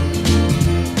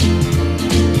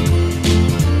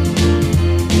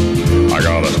 I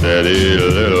got a steady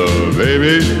little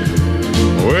baby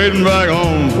waiting back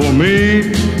home for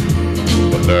me,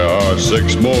 but there are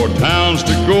 6 more towns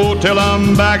to go till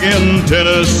I'm back in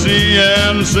Tennessee,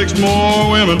 and 6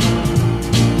 more women,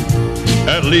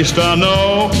 at least I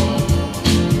know.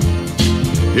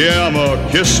 Yeah, I'm a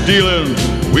kiss-stealing,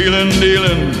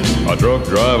 wheeling-dealing, a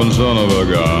truck-driving son of a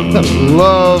gun.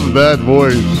 Love that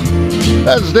voice.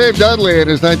 That's Dave Dudley and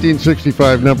his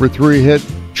 1965 number 3 hit,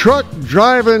 Truck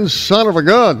Driving Son of a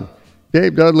Gun.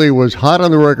 Dave Dudley was hot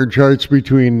on the record charts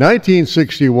between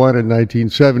 1961 and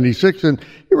 1976, and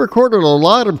he recorded a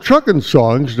lot of trucking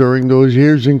songs during those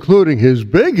years, including his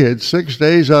big hit, 6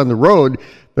 Days on the Road,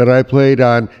 that I played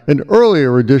on an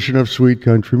earlier edition of Sweet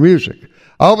Country Music.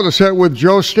 I'll open the set with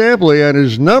Joe Stampley and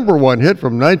his number 1 hit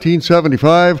from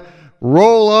 1975,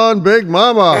 Roll On Big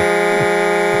Mama.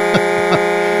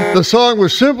 The song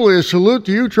was simply a salute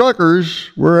to you truckers,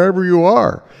 wherever you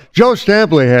are. Joe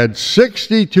Stampley had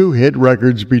 62 hit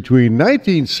records between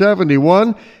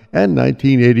 1971 and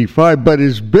 1985, but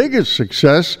his biggest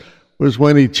success was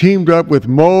when he teamed up with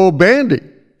Mo Bandy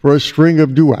for a string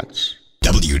of duets.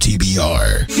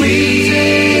 WTBR.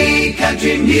 Sweet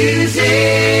country music.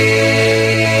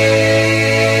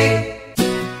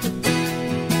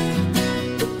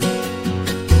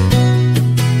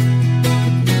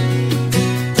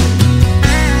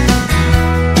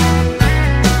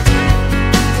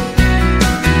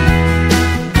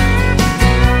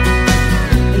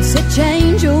 They said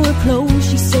change your clothes,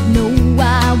 she said no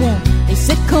I won't. They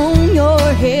said comb your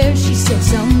hair, she said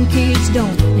some kids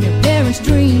don't. And her parents'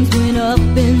 dreams went up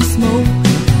in smoke.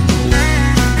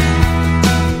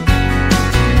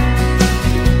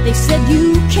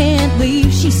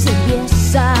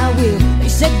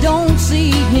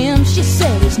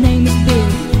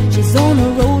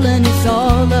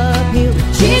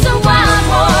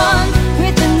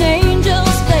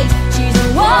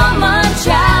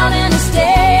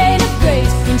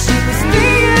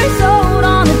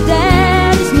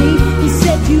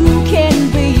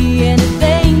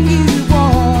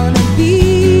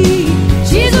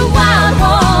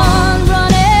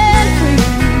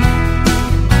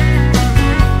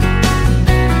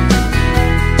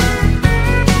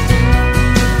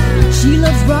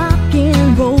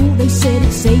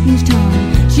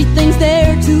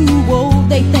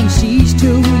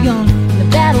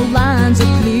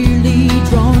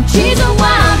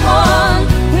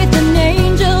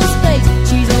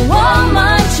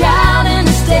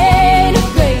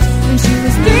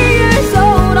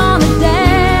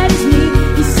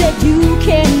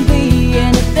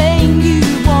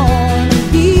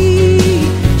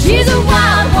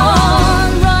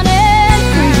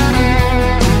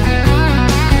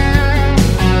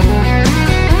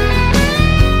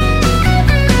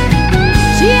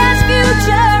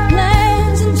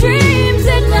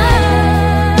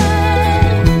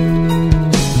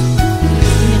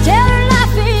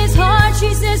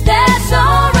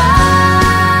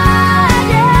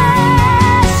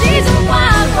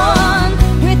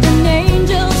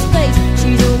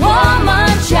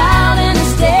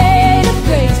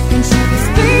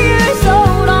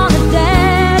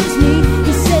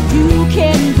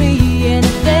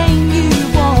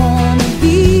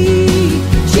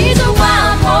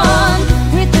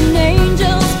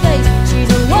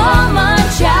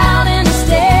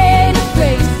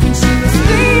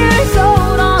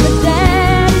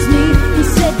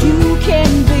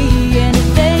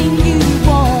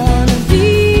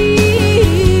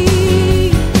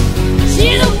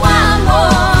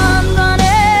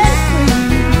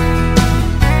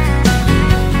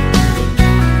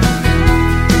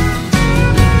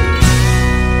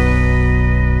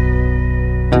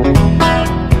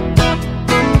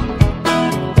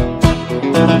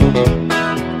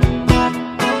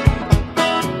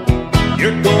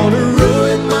 You're gonna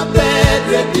ruin my bad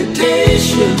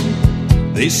reputation.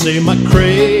 They say my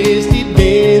crazy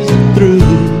days are through.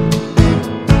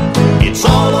 It's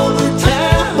all over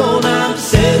town, I'm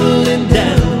settling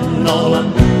down. All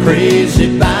I'm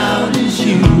crazy about is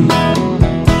you.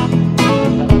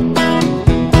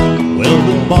 Well,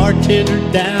 the bartender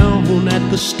down at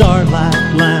the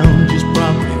Starlight Lounge is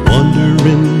probably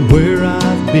wondering where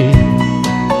I've been.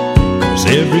 'Cause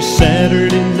every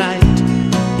Saturday night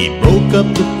he broke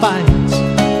up the fights,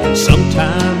 and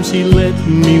sometimes he let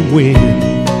me win.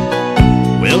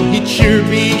 Well, he'd sure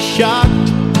be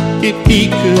shocked if he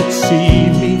could see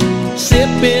me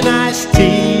sipping iced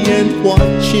tea and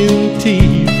watching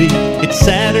TV. It's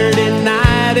Saturday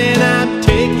night and I'm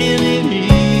taking it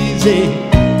easy,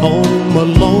 home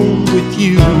alone with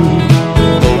you.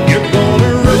 You're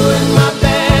gonna ruin my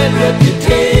bad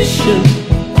reputation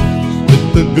with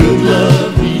the good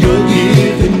love you're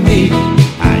giving me.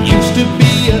 I used to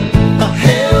be a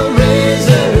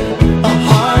hellraiser, a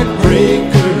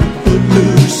heartbreaker,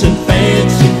 footloose and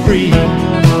fancy free.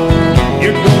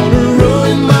 You're gonna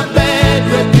ruin my bad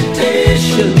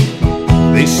reputation.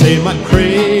 They say my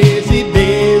crazy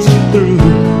days are through.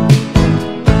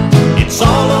 It's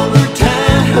all over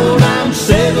town, I'm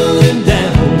settling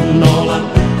down. All I'm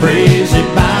crazy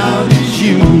about is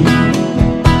you.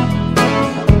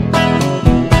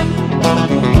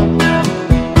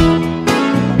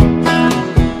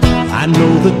 I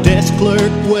know the desk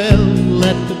clerk well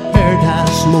at the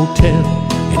Paradise Motel,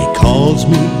 and he calls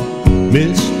me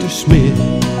Mr. Smith.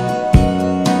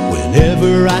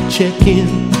 Whenever I check in,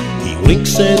 he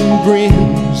winks and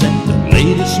grins at the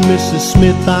latest Mrs.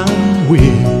 Smith I'm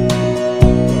with.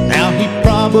 Now he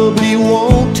probably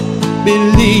won't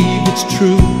believe it's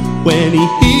true when he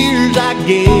hears I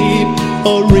gave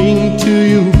a ring to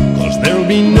you. 'Cause there'll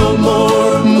be no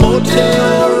more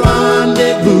motel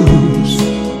rendezvous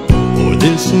for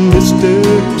this Mr.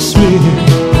 Smith.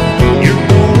 You're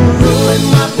gonna ruin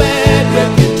my bad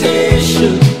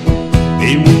reputation,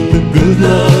 hey, with the good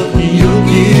love you're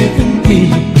giving me.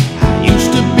 I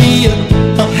used to be a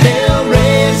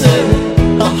hellraiser,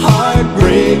 a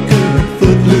heartbreaker,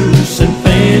 footloose and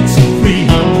fancy free.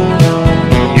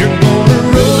 You're gonna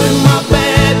ruin my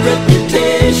bad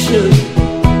reputation.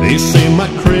 They say my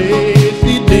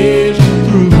crazy days are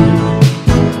through.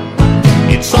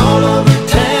 It's all over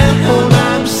town,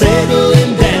 I'm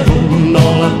settling down.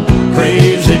 All I'm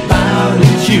crazy about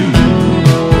is you.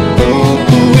 Ooh,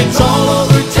 it's all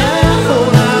over town,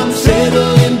 I'm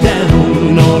settling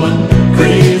down. All I'm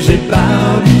crazy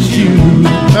about is you.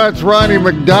 That's Ronnie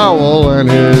McDowell and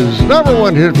his number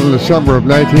one hit from the summer of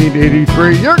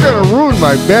 1983, You're Gonna Ruin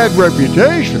My Bad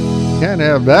Reputation. Can't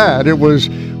have that. It was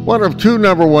one of two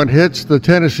number one hits the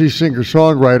Tennessee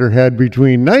singer-songwriter had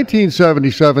between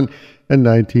 1977 and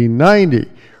 1990.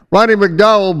 Ronnie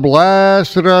McDowell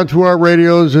blasted onto our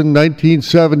radios in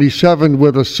 1977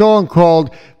 with a song called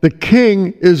The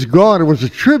King Is Gone. It was a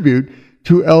tribute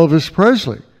to Elvis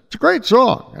Presley. It's a great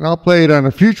song, and I'll play it on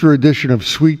a future edition of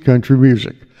Sweet Country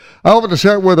Music. I open the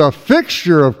set with a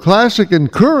fixture of classic and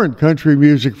current country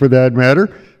music, for that matter,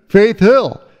 Faith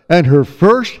Hill, and her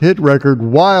first hit record,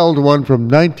 Wild One, from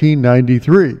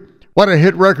 1993. What a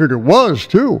hit record it was,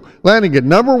 too, landing at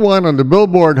number one on the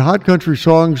Billboard Hot Country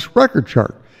Songs record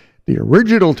chart. The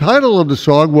original title of the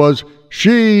song was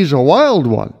She's a Wild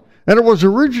One, and it was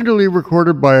originally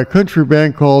recorded by a country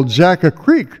band called Zacca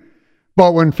Creek.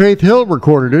 But when Faith Hill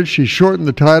recorded it, she shortened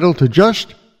the title to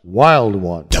just Wild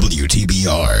One.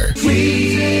 WTBR.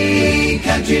 Sweet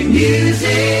country music.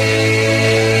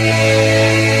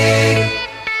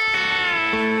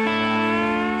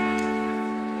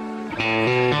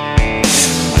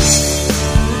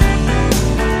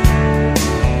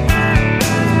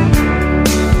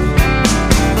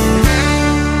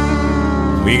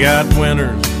 We got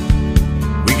winners,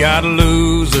 we got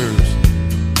losers,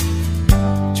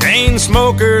 chain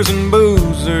smokers and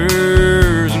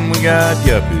boozers, and we got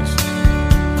yuppies,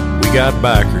 we got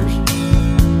bikers,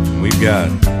 and we've got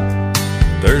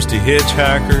thirsty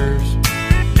hitchhikers,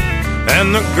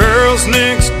 and the girls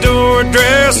next door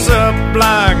dress up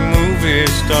like movie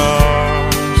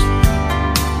stars.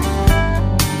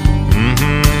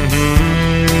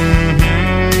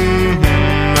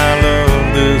 I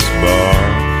love this bar.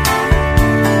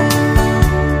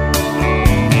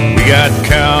 We got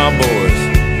cowboys,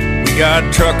 we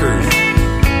got truckers,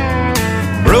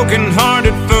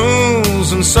 broken-hearted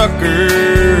fools and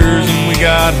suckers, and we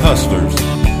got hustlers,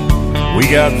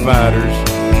 we got fighters,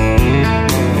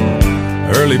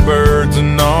 early birds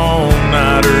and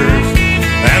all-nighters,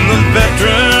 and the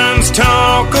veterans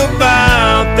talk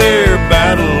about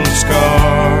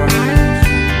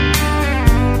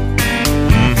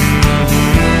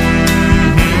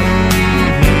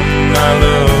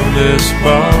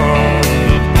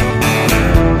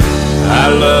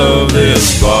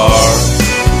this bar.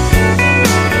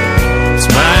 It's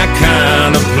my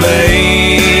kind of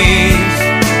place.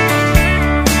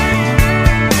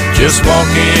 Just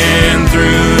walking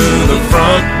through the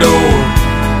front door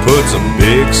puts a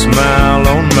big smile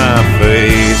on my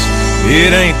face.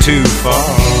 It ain't too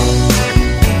far.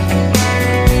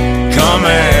 Come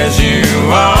as you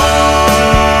are.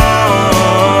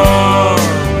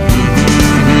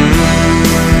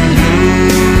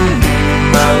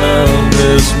 I love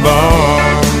this bar.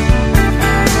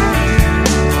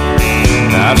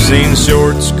 I've seen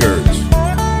short skirts,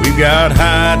 we've got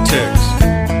high techs,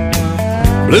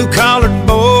 blue-collared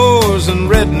boys and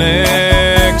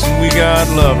rednecks, and we got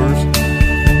lovers,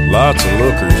 lots of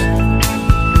lookers.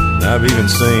 I've even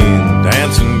seen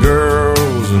dancing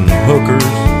girls and hookers.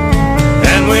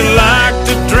 And we like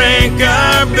to drink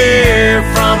our beer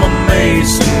from a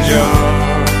mason jar.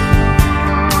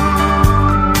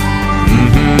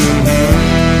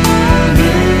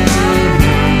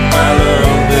 I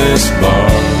love this bar.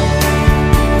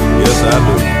 Yes, I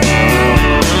do.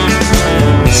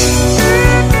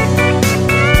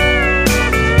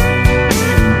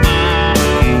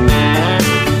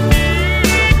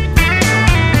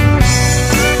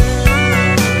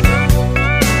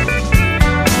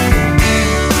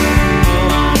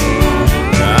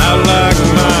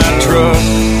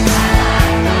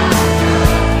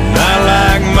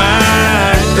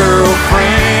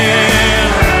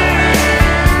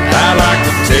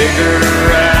 Take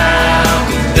her out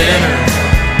to dinner.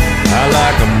 I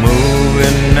like a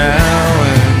movie now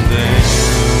and then.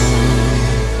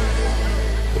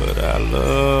 But I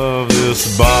love this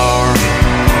bar.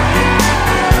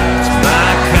 It's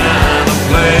my kind of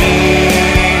place.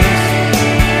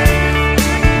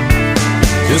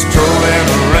 Just trolling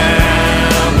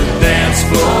around the dance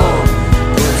floor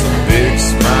puts a big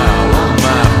smile on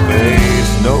my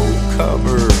face. No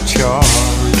cover charge.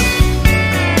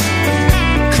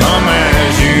 Come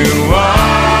as you are.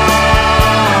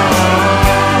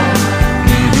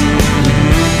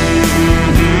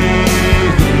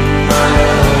 I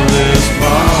love this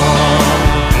bar.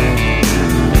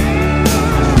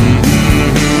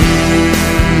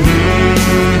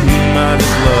 I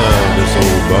just love this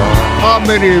old bar. How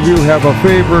many of you have a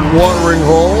favorite watering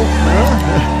hole?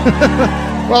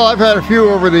 Well, I've had a few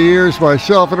over the years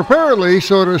myself, and apparently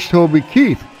so does Toby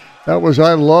Keith. That was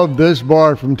I Love This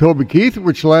Bar from Toby Keith,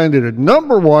 which landed at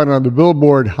 #1 on the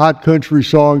Billboard Hot Country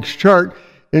Songs chart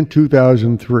in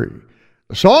 2003.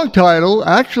 The song title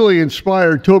actually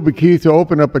inspired Toby Keith to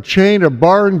open up a chain of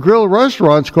bar and grill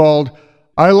restaurants called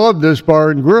I Love This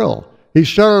Bar and Grill. He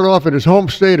started off in his home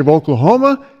state of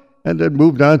Oklahoma and then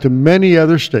moved on to many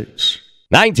other states.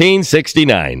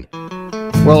 1969.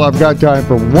 Well, I've got time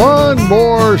for one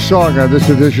more song on this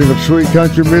edition of Sweet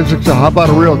Country Music, so how about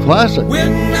a real classic?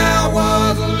 When I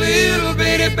was a little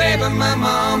bitty baby, my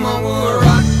mama would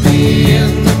rock me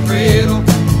in the cradle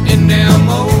in them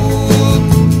old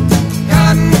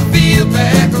cotton field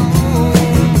back home.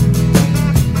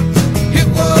 It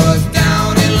was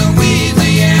down in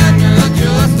Louisiana,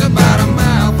 just about a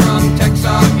mile from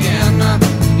Texarkana,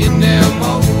 in them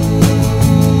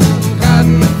old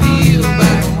cotton field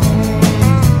back home.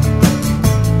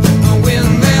 When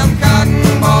them cotton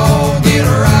balls get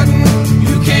rotten,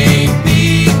 you can't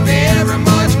beat very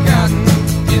much cotton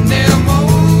in them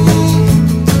old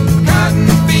cotton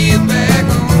field back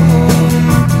home.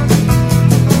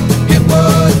 It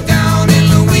was down in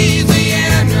Louisiana.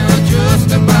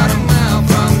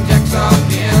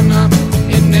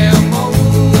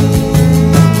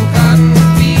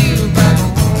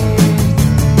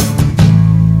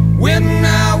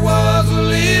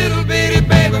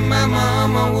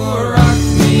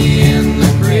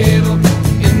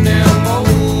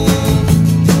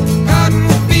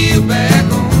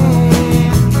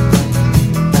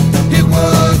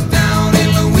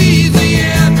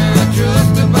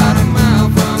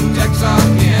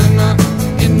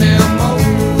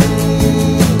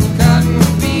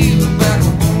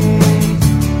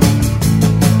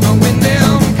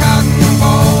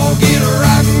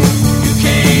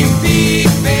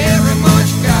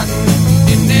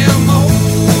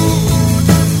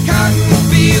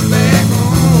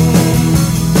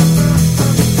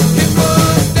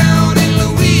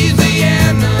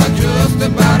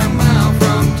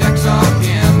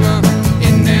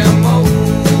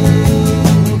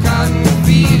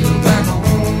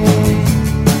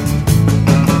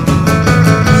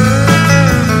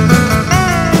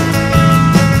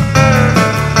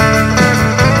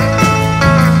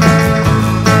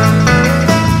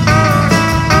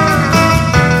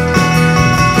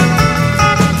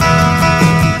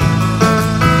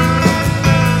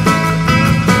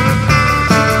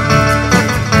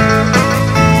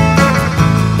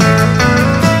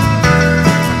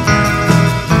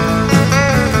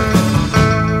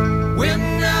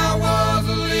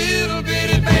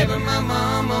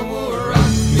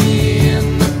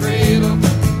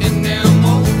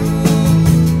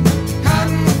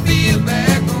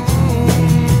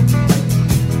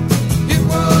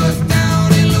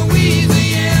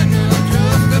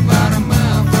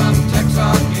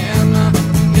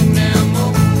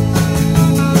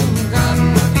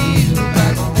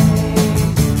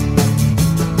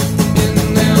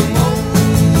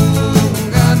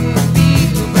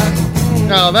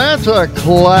 Now, that's a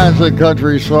classic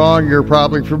country song you're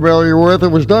probably familiar with. It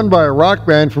was done by a rock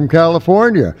band from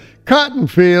California, Cotton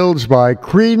Fields by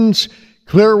Creedence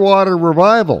Clearwater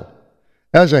Revival.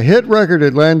 As a hit record,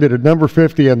 it landed at number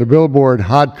 50 on the Billboard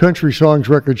Hot Country Songs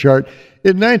record chart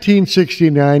in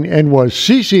 1969 and was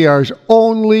CCR's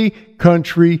only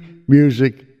country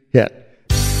music hit.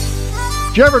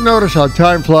 Did you ever notice how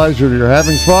time flies when you're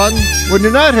having fun? When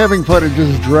you're not having fun, it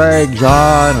just drags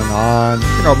on and on.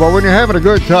 But when you're having a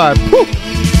good time, whew,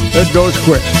 it goes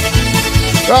quick.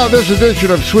 Well, this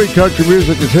edition of Sweet Country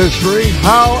Music is history.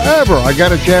 However, I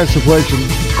got a chance to play some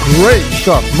great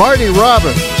stuff. Marty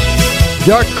Robbins,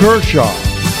 Duck Kershaw,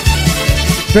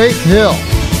 Faith Hill,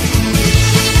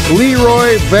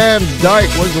 Leroy Van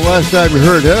Dyke. When's the last time you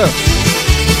heard him?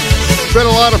 It's been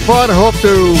a lot of fun. I hope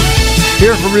to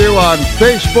hear from you on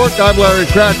Facebook. I'm Larry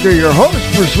Kracker, your host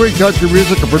for Sweet Country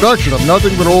Music, a production of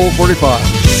Nothing But Old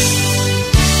 45.